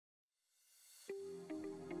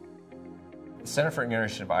The Center for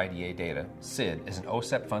Integration of IDA Data, CIID, is an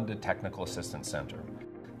OSEP-funded technical assistance center.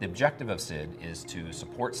 The objective of CIID is to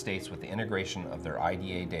support states with the integration of their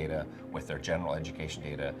IDA data with their general education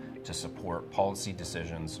data to support policy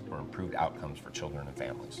decisions or improved outcomes for children and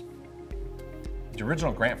families. The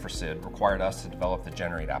original grant for CIID required us to develop the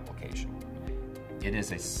Generate application. It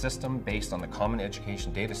is a system based on the Common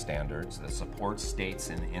Education Data Standards that supports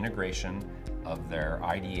states in the integration of their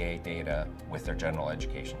IDA data with their general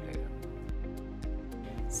education data.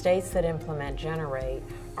 States that implement Generate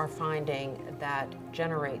are finding that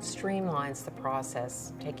Generate streamlines the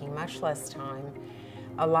process, taking much less time,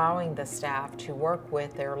 allowing the staff to work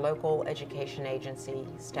with their local education agency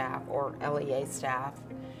staff or LEA staff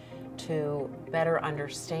to better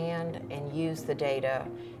understand and use the data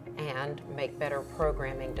and make better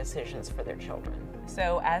programming decisions for their children.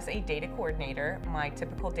 So as a data coordinator, my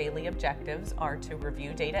typical daily objectives are to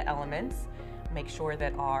review data elements, make sure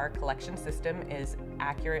that our collection system is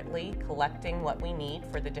accurately collecting what we need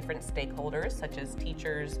for the different stakeholders, such as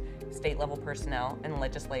teachers, state-level personnel, and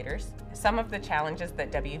legislators. Some of the challenges that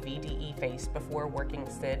WVDE faced before working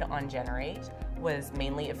CIID on Generate was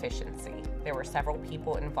mainly efficiency. There were several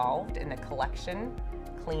people involved in the collection,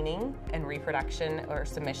 cleaning, and reproduction or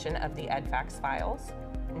submission of the EDFacts files.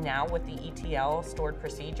 Now with the ETL stored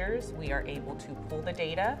procedures, we are able to pull the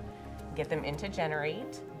data, get them into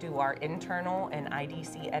Generate, do our internal and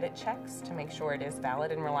IDC edit checks to make sure it is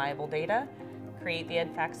valid and reliable data, create the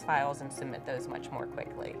EDFacts files, and submit those much more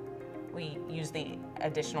quickly. We use the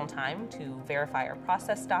additional time to verify our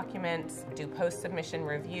process documents, do post-submission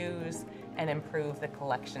reviews, and improve the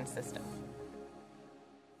collection system.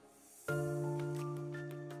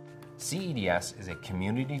 CIIDS is a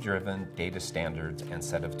community-driven data standards and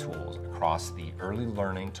set of tools across the early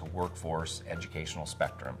learning to workforce educational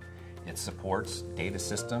spectrum. It supports data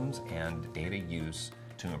systems and data use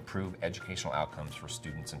to improve educational outcomes for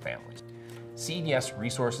students and families. CIIDS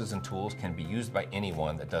resources and tools can be used by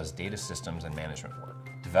anyone that does data systems and management work.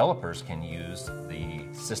 Developers can use the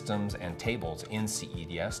systems and tables in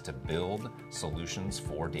CIIDS to build solutions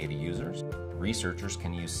for data users. Researchers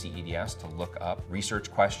can use CIIDS to look up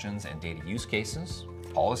research questions and data use cases.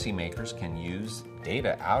 Policymakers can use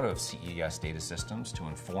data out of CIIDS data systems to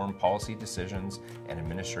inform policy decisions and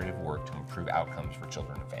administrative work to improve outcomes for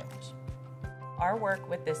children and families. Our work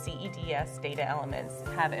with the CIIDS data elements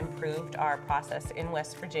have improved our process in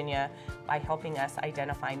West Virginia by helping us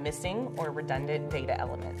identify missing or redundant data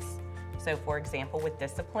elements. So for example, with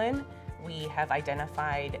discipline, we have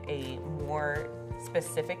identified a more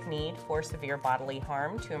specific need for severe bodily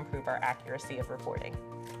harm to improve our accuracy of reporting.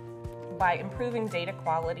 By improving data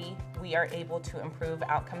quality, we are able to improve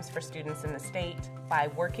outcomes for students in the state by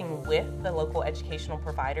working with the local educational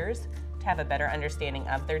providers to have a better understanding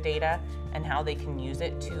of their data and how they can use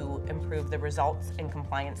it to improve the results and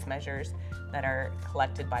compliance measures that are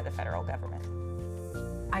collected by the federal government.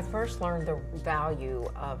 I first learned the value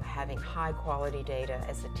of having high quality data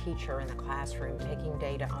as a teacher in the classroom, taking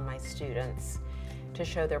data on my students to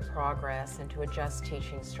show their progress and to adjust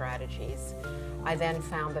teaching strategies. I then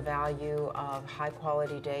found the value of high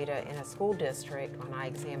quality data in a school district when I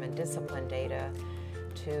examined discipline data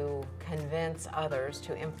to convince others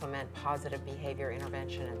to implement positive behavior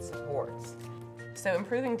intervention and supports. So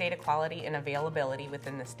improving data quality and availability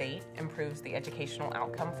within the state improves the educational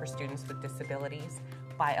outcome for students with disabilities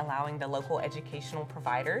by allowing the local educational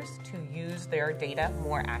providers to use their data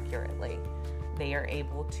more accurately. They are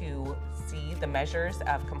able to see the measures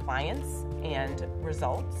of compliance and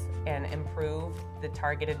results and improve the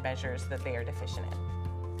targeted measures that they are deficient in.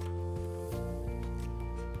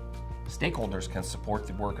 Stakeholders can support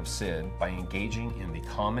the work of CIID by engaging in the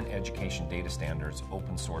Common Education Data Standards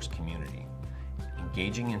open source community.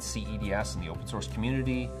 Engaging in CIIDS in the open source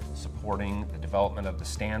community, supporting the development of the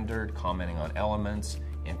standard, commenting on elements,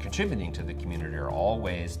 and contributing to the community are all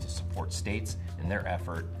ways to support states in their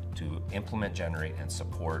effort to implement, generate, and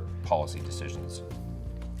support policy decisions.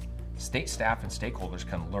 State staff and stakeholders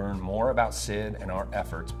can learn more about CIID and our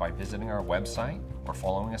efforts by visiting our website or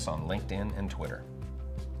following us on LinkedIn and Twitter.